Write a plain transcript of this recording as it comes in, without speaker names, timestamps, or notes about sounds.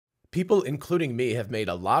People, including me, have made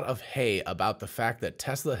a lot of hay about the fact that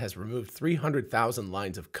Tesla has removed 300,000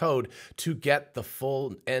 lines of code to get the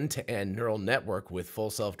full end-to-end neural network with Full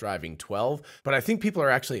Self-Driving 12, but I think people are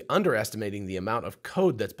actually underestimating the amount of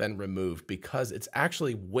code that's been removed because it's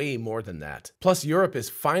actually way more than that. Plus, Europe is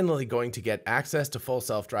finally going to get access to Full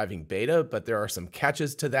Self-Driving beta, but there are some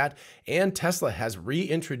catches to that, and Tesla has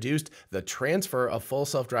reintroduced the transfer of Full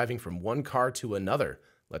Self-Driving from one car to another.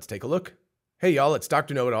 Let's take a look. Hey y'all, it's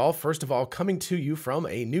Dr. Know-It-All. First of all, coming to you from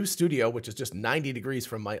a new studio, which is just 90 degrees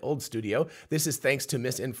from my old studio. This is thanks to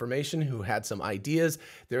Misinformation, who had some ideas.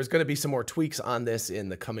 There's going to be some more tweaks on this in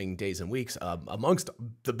the coming days and weeks. Amongst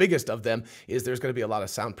the biggest of them is there's going to be a lot of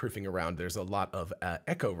soundproofing around. There's a lot of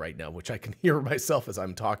echo right now, which I can hear myself as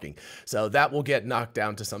I'm talking. So that will get knocked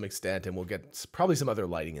down to some extent, and we'll get probably some other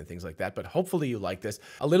lighting and things like that. But hopefully you like this.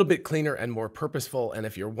 A little bit cleaner and more purposeful. And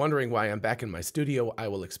if you're wondering why I'm back in my studio, I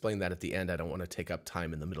will explain that at the end. I don't want to take up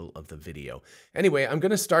time in the middle of the video. Anyway, I'm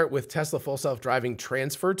going to start with Tesla Full Self-Driving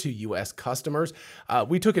Transfer to US customers.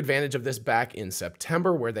 We took advantage of this back in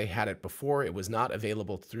September where they had it before. It was not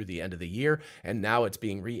available through the end of the year, and now it's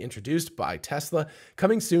being reintroduced by Tesla.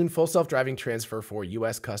 Coming soon, Full Self-Driving Transfer for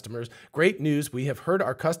US customers. Great news. We have heard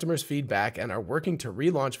our customers' feedback and are working to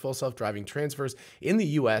relaunch Full Self-Driving Transfers in the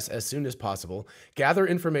US as soon as possible. Gather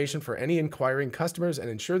information for any inquiring customers and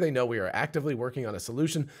ensure they know we are actively working on a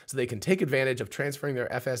solution so they can take advantage of transferring their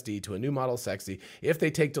FSD to a new Model Sexy if they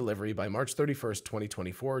take delivery by March 31st,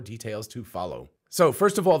 2024. Details to follow. So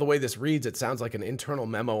first of all, the way this reads, it sounds like an internal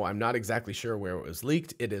memo. I'm not exactly sure where it was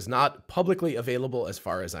leaked. It is not publicly available as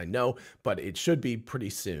far as I know, but it should be pretty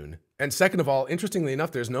soon. And second of all, interestingly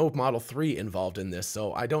enough, there's no Model 3 involved in this,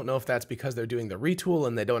 so I don't know if that's because they're doing the retool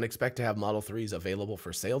and they don't expect to have Model 3s available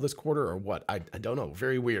for sale this quarter or what. I don't know.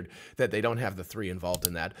 Very weird that they don't have the 3 involved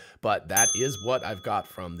in that, but that is what I've got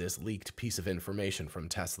from this leaked piece of information from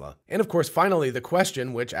Tesla. And of course, finally, the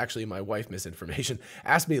question, which actually my wife, Misinformation,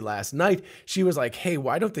 asked me last night, she was like, hey,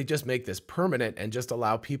 why don't they just make this permanent and just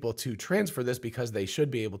allow people to transfer this because they should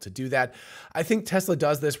be able to do that? I think Tesla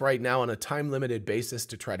does this right now on a time-limited basis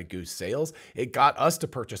to try to goose sales. It got us to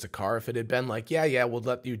purchase a car. If it had been like, yeah, we'll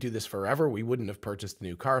let you do this forever, we wouldn't have purchased a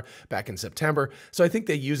new car back in September. So I think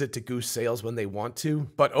they use it to goose sales when they want to.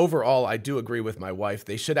 But overall, I do agree with my wife.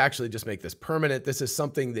 They should actually just make this permanent. This is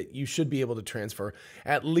something that you should be able to transfer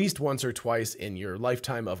at least once or twice in your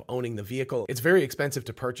lifetime of owning the vehicle. It's very expensive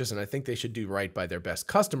to purchase, and I think they should do right by their best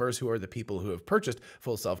customers, who are the people who have purchased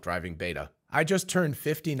Full Self-Driving beta. I just turned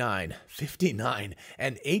 59,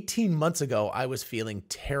 and 18 months ago, I was feeling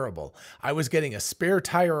terrible. I was getting a spare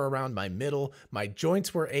tire around my middle, my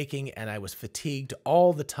joints were aching, and I was fatigued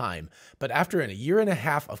all the time. But after a year and a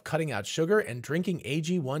half of cutting out sugar and drinking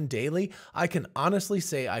AG1 daily, I can honestly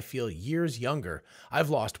say I feel years younger. I've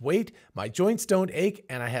lost weight, my joints don't ache,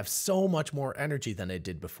 and I have so much more energy than I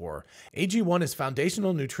did before. AG1 is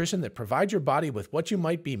foundational nutrition that provides your body with what you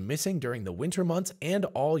might be missing during the winter months and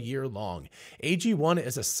all year long. AG1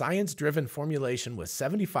 is a science-driven formulation with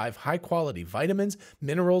 75 high-quality vitamins,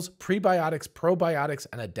 minerals, prebiotics, probiotics,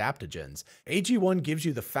 and adaptogens. AG1 gives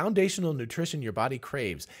you the foundational nutrition your body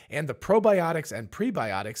craves, and the probiotics and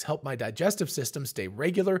prebiotics help my digestive system stay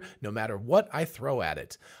regular no matter what I throw at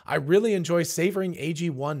it. I really enjoy savoring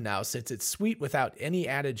AG1 now since it's sweet without any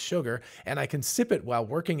added sugar, and I can sip it while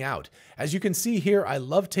working out. As you can see here, I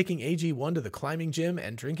love taking AG1 to the climbing gym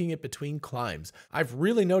and drinking it between climbs. I've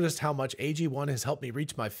really noticed how much AG1 has helped me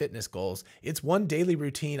reach my fitness goals. It's one daily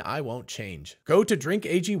routine I won't change. Go to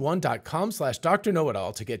drinkag1.com/Dr.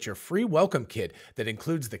 Know-It-All to get your free welcome kit that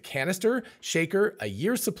includes the canister, shaker, a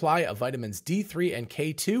year's supply of vitamins D3 and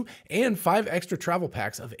K2, and 5 extra travel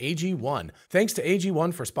packs of AG1. Thanks to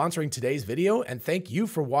AG1 for sponsoring today's video, and thank you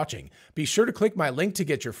for watching. Be sure to click my link to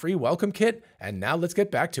get your free welcome kit, and now let's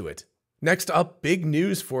get back to it. Next up, big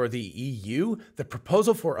news for the EU. The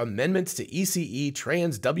proposal for amendments to ECE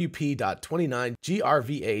Trans WP.29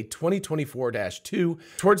 GRVA 2024-2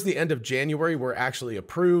 towards the end of January were actually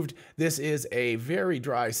approved. This is a very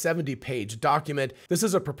dry 70-page document. This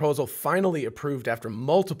is a proposal finally approved after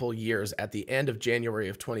multiple years at the end of January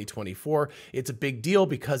of 2024. It's a big deal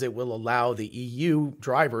because it will allow the EU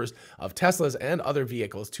drivers of Teslas and other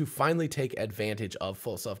vehicles to finally take advantage of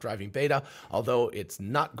Full Self-Driving beta, although it's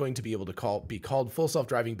not going to be able to be called Full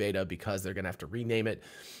Self-Driving beta because they're going to have to rename it.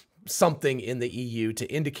 something in the EU to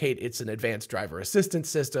indicate it's an advanced driver assistance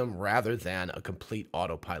system rather than a complete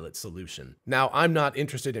autopilot solution. Now, I'm not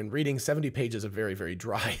interested in reading 70 pages of very, very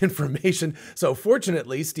dry information. So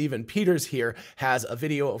fortunately, Stephen Peters here has a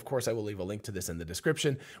video. Of course, I will leave a link to this in the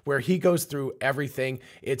description where he goes through everything.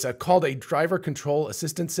 It's called a driver control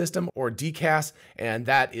assistance system, or DCAS. And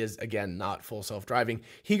that is, again, not full self-driving.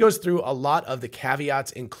 He goes through a lot of the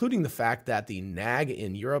caveats, including the fact that the nag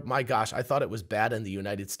in Europe, my gosh, I thought it was bad in the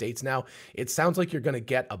United States. Now, it sounds like you're going to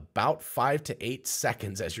get about 5 to 8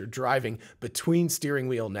 seconds as you're driving between steering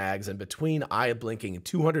wheel nags and between eye blinking,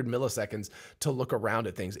 200 milliseconds to look around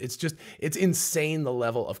at things. It's insane the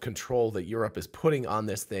level of control that Europe is putting on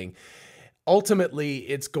this thing. Ultimately,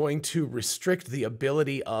 it's going to restrict the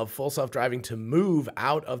ability of full self-driving to move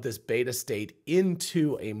out of this beta state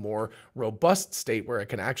into a more robust state where it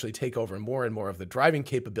can actually take over more and more of the driving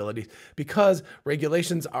capabilities, because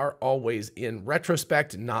regulations are always in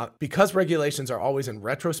retrospect, not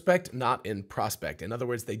in prospect. In other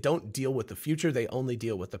words, they don't deal with the future, they only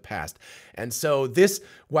deal with the past. And so this,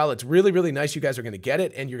 while it's really, really nice you guys are going to get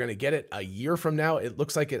it, and you're going to get it a year from now, it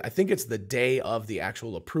looks like it, I think it's the day of the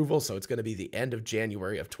actual approval, so it's going to be the end of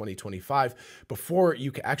January of 2025 before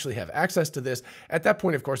you can actually have access to this. At that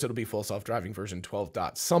point, of course, it'll be full self-driving version 12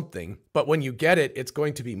 dot something. But when you get it, it's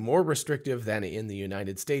going to be more restrictive than in the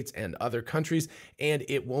United States and other countries, and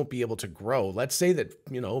it won't be able to grow. Let's say that,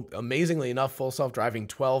 amazingly enough, full self-driving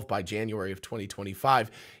 12 by January of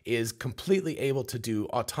 2025 is completely able to do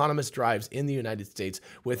autonomous drives in the United States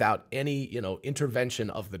without any, intervention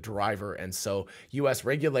of the driver. And so US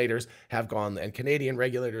regulators have gone, and Canadian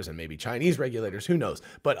regulators, and maybe Chinese regulators, who knows,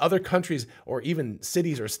 but other countries or even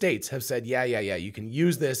cities or states have said, yeah, you can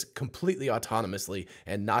use this completely autonomously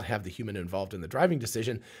and not have the human involved in the driving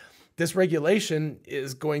decision. This regulation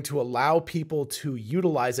is going to allow people to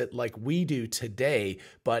utilize it like we do today,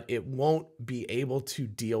 but it won't be able to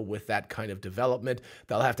deal with that kind of development.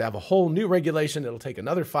 They'll have to have a whole new regulation. It'll take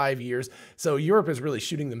another 5 years. So Europe is really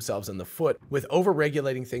shooting themselves in the foot with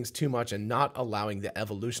over-regulating things too much and not allowing the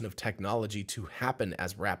evolution of technology to happen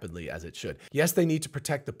as rapidly as it should. Yes, they need to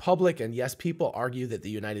protect the public, and yes, people argue that the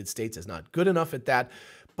United States is not good enough at that.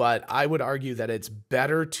 But I would argue that it's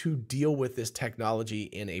better to deal with this technology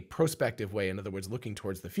in a prospective way, in other words, looking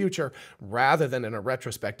towards the future, rather than in a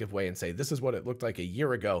retrospective way and say, this is what it looked like a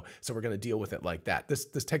year ago, so we're going to deal with it like that. This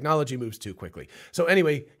technology moves too quickly. So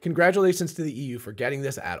anyway, congratulations to the EU for getting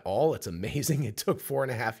this at all. It's amazing. It took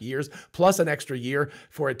 4.5 years plus an extra year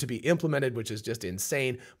for it to be implemented, which is just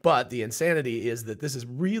insane. But the insanity is that this is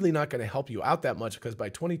really not going to help you out that much, because by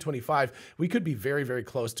 2025, we could be very, very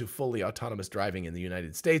close to fully autonomous driving in the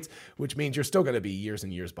United States, which means you're still going to be years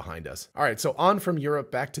and years behind us. All right, so on from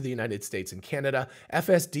Europe back to the United States and Canada,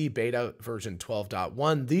 FSD beta version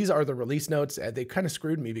 12.1. These are the release notes. They kind of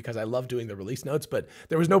screwed me because I love doing the release notes, but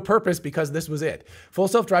there was no purpose because this was it. Full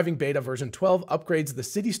self-driving beta version 12 upgrades the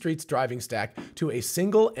city streets driving stack to a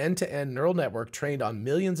single end-to-end neural network trained on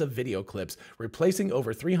millions of video clips, replacing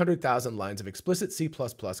over 300,000 lines of explicit C++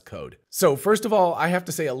 code. So first of all, I have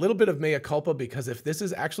to say a little bit of mea culpa, because if this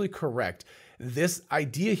is actually correct, this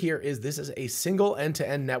idea here is this is a single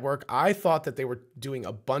end-to-end network. I thought that they were doing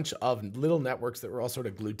a bunch of little networks that were all sort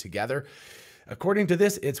of glued together. According to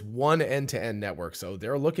this, it's one end-to-end network. So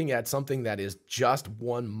they're looking at something that is just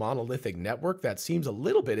one monolithic network. That seems a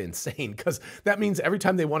little bit insane, because that means every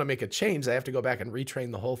time they want to make a change, they have to go back and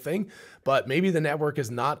retrain the whole thing. But maybe the network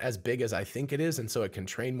is not as big as I think it is, and so it can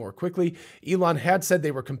train more quickly. Elon had said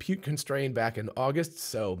they were compute constrained back in August,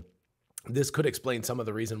 so this could explain some of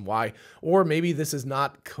the reason why, or maybe this is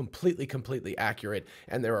not completely accurate,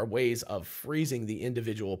 and there are ways of freezing the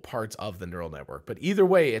individual parts of the neural network. But either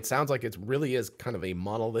way, it sounds like it really is kind of a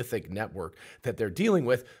monolithic network that they're dealing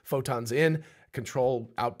with. Photons in,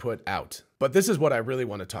 control output out. But this is what I really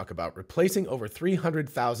want to talk about: replacing over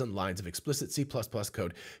 300,000 lines of explicit C++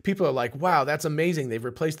 code. People are like, wow, that's amazing. They've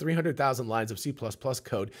replaced 300,000 lines of C++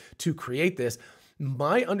 code to create this.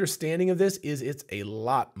 My understanding of this is it's a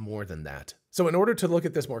lot more than that. So in order to look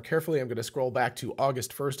at this more carefully, I'm going to scroll back to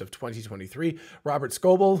August 1st of 2023. Robert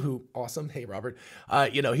Scoble, who, awesome, hey Robert,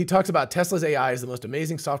 he talks about Tesla's AI is the most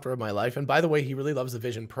amazing software of my life. And by the way, he really loves the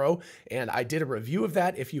Vision Pro, and I did a review of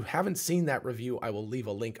that. If you haven't seen that review, I will leave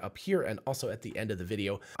a link up here and also at the end of the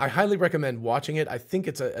video. I highly recommend watching it. I think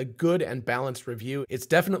it's a good and balanced review. It's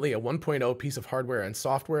definitely a 1.0 piece of hardware and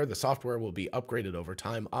software. The software will be upgraded over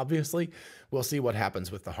time, obviously. We'll see what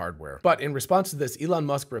happens with the hardware. But in response to this, Elon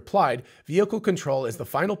Musk replied, via vehicle control is the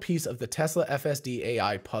final piece of the Tesla FSD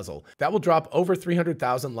AI puzzle. That will drop over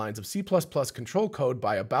 300,000 lines of C++ control code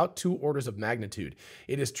by about 2 orders of magnitude.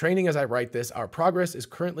 It is training as I write this. Our progress is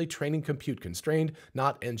currently training compute constrained,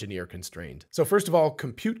 not engineer constrained. So first of all,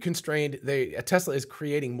 compute constrained, Tesla is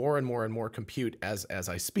creating more and more compute as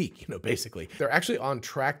I speak, basically. They're actually on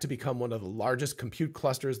track to become one of the largest compute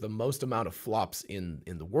clusters, the most amount of flops in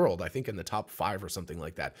the world, I think in the top 5 or something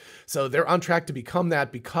like that. So they're on track to become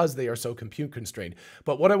that because they are so compute constrained.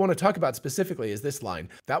 But what I want to talk about specifically is this line.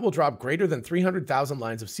 That will drop greater than 300,000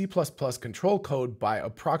 lines of C++ control code by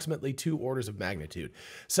approximately 2 orders of magnitude.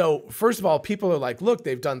 So first of all, people are like, look,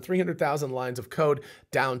 they've done 300,000 lines of code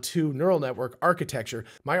down to neural network architecture.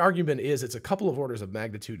 My argument is it's a couple of orders of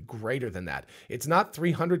magnitude greater than that. It's not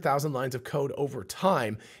 300,000 lines of code over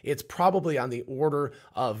time. It's probably on the order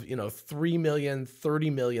of, 3 million, 30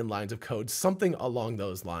 million lines of code, something along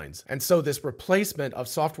those lines. And so this replacement of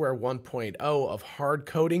software 1.0 of hard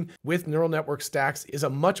coding with neural network stacks is a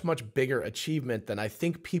much bigger achievement than I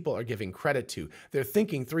think people are giving credit to. They're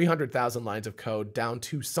thinking 300,000 lines of code down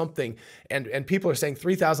to something, and people are saying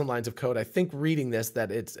 3,000 lines of code. I think reading this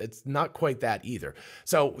that it's not quite that either.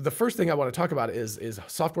 So the first thing I want to talk about is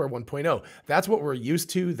software 1.0. That's what we're used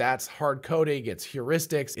to. That's hard coding. It's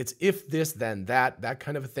heuristics. It's if this then that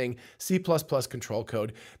kind of a thing. C++ control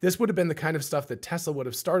code. This would have been the kind of stuff that Tesla would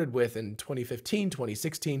have started with in 2015,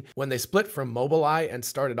 2016 when they split from Mobileye and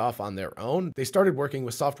started off on their own. They started working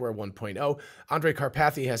with software 1.0. Andrej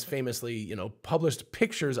Karpathy has famously, published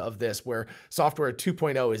pictures of this where software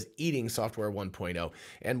 2.0 is eating software 1.0.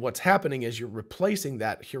 And what's happening is you're replacing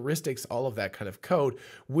that heuristics, all of that kind of code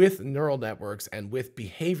with neural networks and with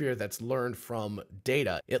behavior that's learned from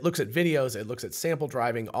data. It looks at videos, it looks at sample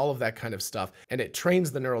driving, all of that kind of stuff, and it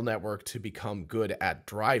trains the neural network to become good at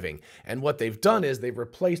driving. And what they've done is they've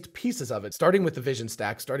replaced pieces of it, starting with the vision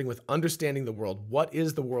stack, starting with understanding the world. What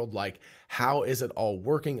is the world like? How is it all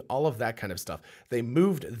working? All of that kind of stuff. They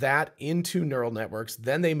moved that into neural networks.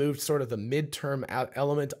 Then they moved sort of the midterm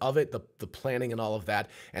element of it, the planning and all of that.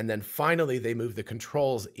 And then finally, they moved the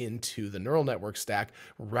controls into the neural network stack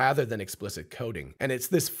rather than explicit coding. And it's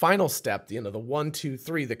this final step, the 1, 2,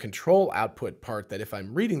 3, the control output part that, if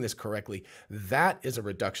I'm reading this correctly, that is a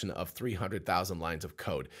reduction of 300,000 lines of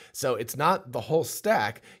code. So it's not the whole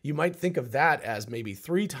stack. You might think of that as maybe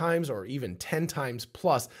 3 times or even 10 times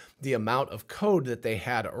plus the amount of code that they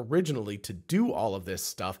had originally to do all of this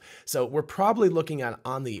stuff. So we're probably looking at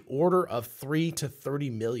on the order of 3 to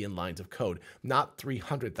 30 million lines of code, not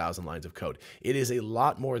 300,000 lines of code. It is a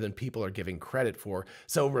lot more than people are giving credit for.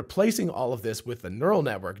 So replacing all of this with the neural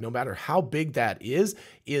network, no matter how big that is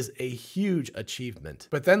a huge achievement.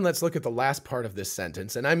 But then let's look at the last part of this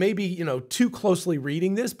sentence. And I may be, too closely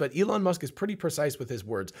reading this, but Elon Musk is pretty precise with his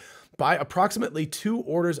words. By approximately 2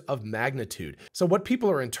 orders of magnitude. So what people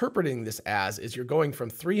are interpreting this as is you're going from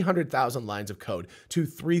 300,000 lines of code to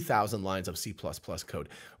 3,000 lines of C++ code.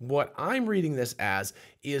 What I'm reading this as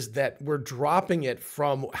is that we're dropping it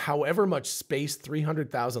from however much space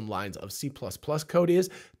 300,000 lines of C++ code is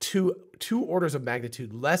to 2 orders of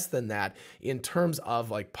magnitude less than that in terms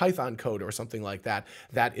of like Python code or something like that,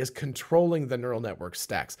 that is controlling the neural network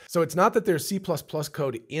stacks. So it's not that there's C++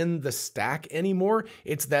 code in the stack anymore.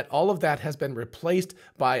 It's that all of that has been replaced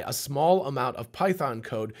by a small amount of Python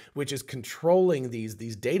code, which is controlling these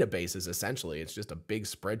databases. Essentially, it's just a big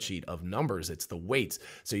spreadsheet of numbers. It's the weights.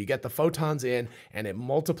 So you get the photons in and it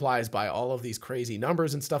multiplies by all of these crazy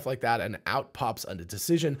numbers and stuff like that, and out pops a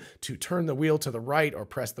decision to turn the wheel to the right or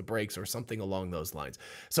press the brakes or something along those lines.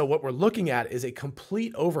 So what we're looking at is a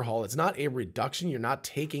complete overhaul. It's not a reduction. You're not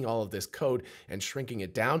taking all of this code and shrinking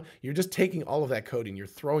it down. You're just taking all of that code and you're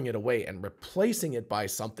throwing it away and replacing it by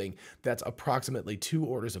something that's approximately 2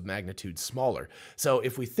 orders of magnitude smaller. So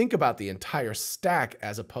if we think about the entire stack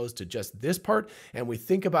as opposed to just this part, and we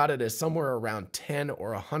think about it as somewhere around 10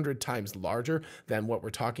 or 100 times larger than what we're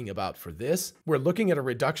talking about for this, we're looking at a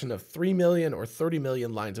reduction of 3 million or 30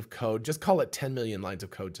 million lines of code. Just call it 10 million lines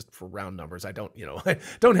of code just for round numbers. I don't, I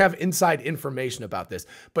don't have inside information about this,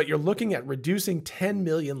 but you're looking at reducing 10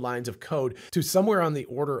 million lines of code to somewhere on the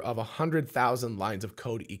order of 100,000 lines of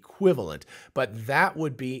code equivalent. But that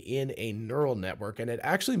would be in a neural network, and it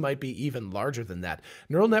actually might be even larger than that.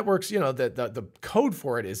 Neural networks, the code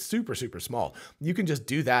for it is super small. You can just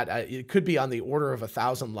do that. It could be on the order of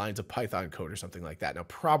 1,000 lines of Python code or something like that. Now,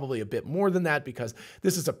 probably a bit more than that because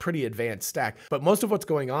this is a pretty advanced stack, but most of what's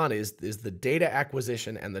going on is the data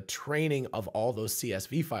acquisition and the training of all those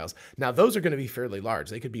CSV files. Now, those are going to be fairly large.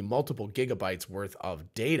 They could be multiple gigabytes worth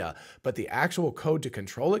of data, but the actual code to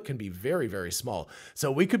control it can be very, very small.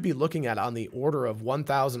 So we could be looking at on the order of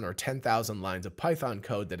 1,000 or 10,000 lines of Python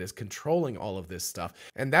code that is controlling all of this stuff.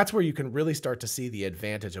 And that's where you can really start to see the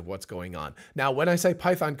advantage of what's going on. Now, when I say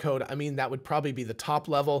Python code, I mean that would probably be the top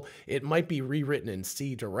level. It might be rewritten in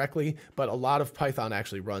C directly, but a lot of Python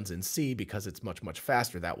actually runs in C because it's much, much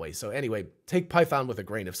faster that way. So anyway, take Python with a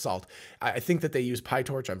grain of salt. I think that they use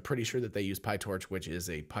PyTorch. I'm pretty sure that they use PyTorch, which is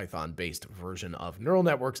a Python-based version of neural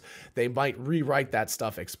networks. They might rewrite that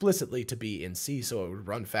stuff explicitly to be in C so it would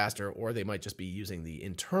run faster, or they might just be using the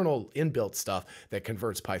internal inbuilt stuff that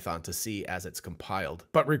converts Python to C as it's compiled.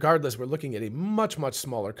 But regardless, we're looking at a much, much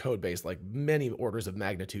smaller code base, like many orders of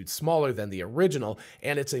magnitude smaller than the original,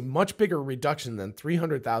 and it's a much bigger reduction than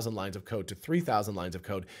 300,000 lines of code to 3,000 lines of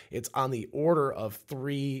code. It's on the order of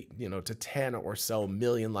 3, to 10 or so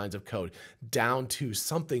million lines of code, down to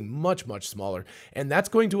something much, much smaller. And that's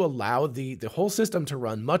going to allow the whole system to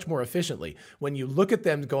run much more efficiently. When you look at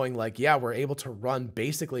them going like, yeah, we're able to run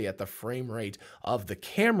basically at the frame rate of the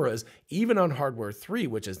cameras, even on hardware 3,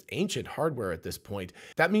 which is ancient hardware at this point,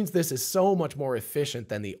 that means this is so much more efficient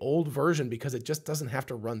than the old version because it just doesn't have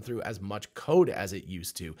to run through as much code as it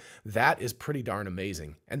used to. That is pretty darn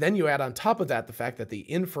amazing. And then you add on top of that the fact that the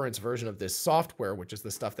inference version of this software, which is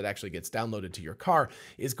the stuff that actually gets downloaded to your car,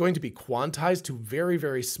 is going to be quantized to very,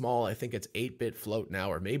 very small. I think it's 8-bit float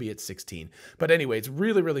now, or maybe it's 16. But anyway, it's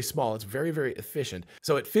really, really small. It's very, very efficient.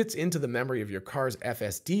 So it fits into the memory of your car's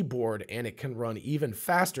FSD board, and it can run even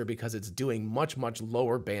faster because it's doing much, much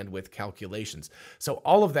lower bandwidth calculations. So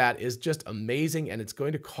all of that is just amazing, and it's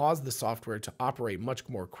going to cause the software to operate much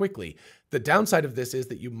more quickly. The downside of this is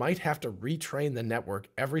that you might have to retrain the network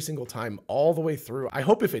every single time all the way through. I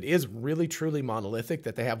hope if it is really truly monolithic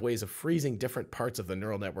that they have ways of freezing different parts of the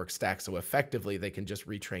neural network stack so effectively they can just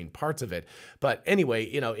retrain parts of it. But anyway,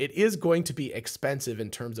 it is going to be expensive in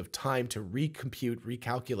terms of time to recompute,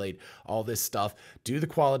 recalculate all this stuff, do the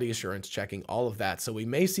quality assurance checking, all of that. So we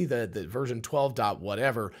may see the version 12 dot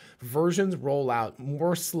whatever versions roll out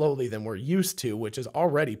more slowly than we're used to, which is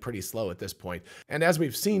already pretty slow at this point. And as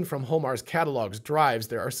we've seen from Homar's catalogs drives,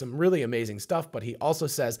 there are some really amazing stuff, but he also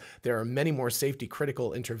says there are many more safety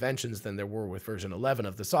critical interventions than there were with version 11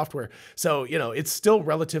 of the software. So, it's still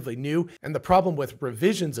relatively new. And the problem with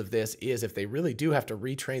revisions of this is if they really do have to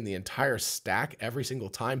retrain the entire stack every single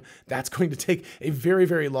time, that's going to take a very,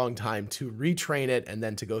 very long time to retrain it and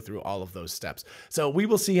then to go through all of those steps. So we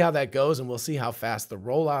will see how that goes, and we'll see how fast the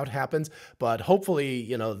rollout happens. But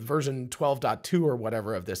hopefully, version 12.2 or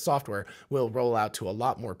whatever of this software will roll out to a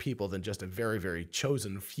lot more people than just a very, very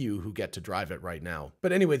chosen few who get to drive it right now.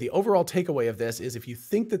 But anyway, the overall takeaway of this is if you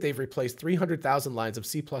think that they've replaced 300,000 lines of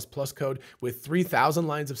C++ code with 3,000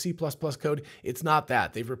 lines of C++ code, it's not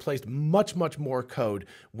that. They've replaced much, much more code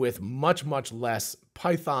with much, much less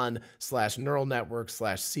Python/neural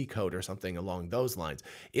network/C code or something along those lines.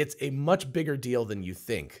 It's a much bigger deal than you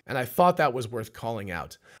think, and I thought that was worth calling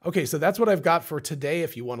out. Okay, so that's what I've got for today.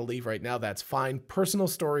 If you want to leave right now, that's fine. Personal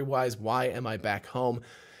story-wise, why am I back home?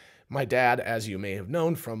 My dad, as you may have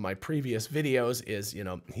known from my previous videos, is,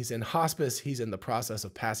 he's in hospice. He's in the process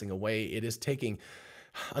of passing away. It is taking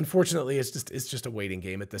Unfortunately, it's just a waiting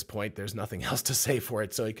game at this point. There's nothing else to say for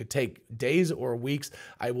it. So it could take days or weeks.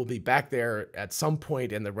 I will be back there at some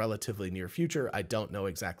point in the relatively near future. I don't know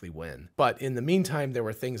exactly when. But in the meantime, there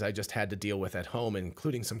were things I just had to deal with at home,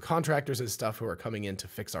 including some contractors and stuff who are coming in to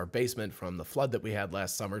fix our basement from the flood that we had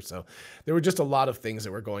last summer. So there were just a lot of things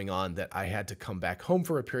that were going on that I had to come back home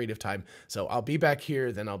for a period of time. So I'll be back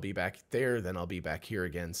here, then I'll be back there, then I'll be back here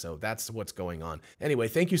again. So that's what's going on. Anyway,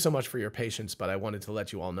 thank you so much for your patience, but I wanted to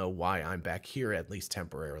let you all know why I'm back here, at least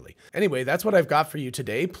temporarily. Anyway, that's what I've got for you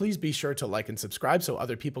today. Please be sure to like and subscribe so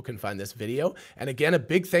other people can find this video. And again, a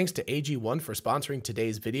big thanks to AG1 for sponsoring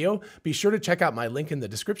today's video. Be sure to check out my link in the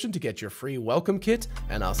description to get your free welcome kit,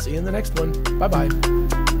 and I'll see you in the next one. Bye-bye.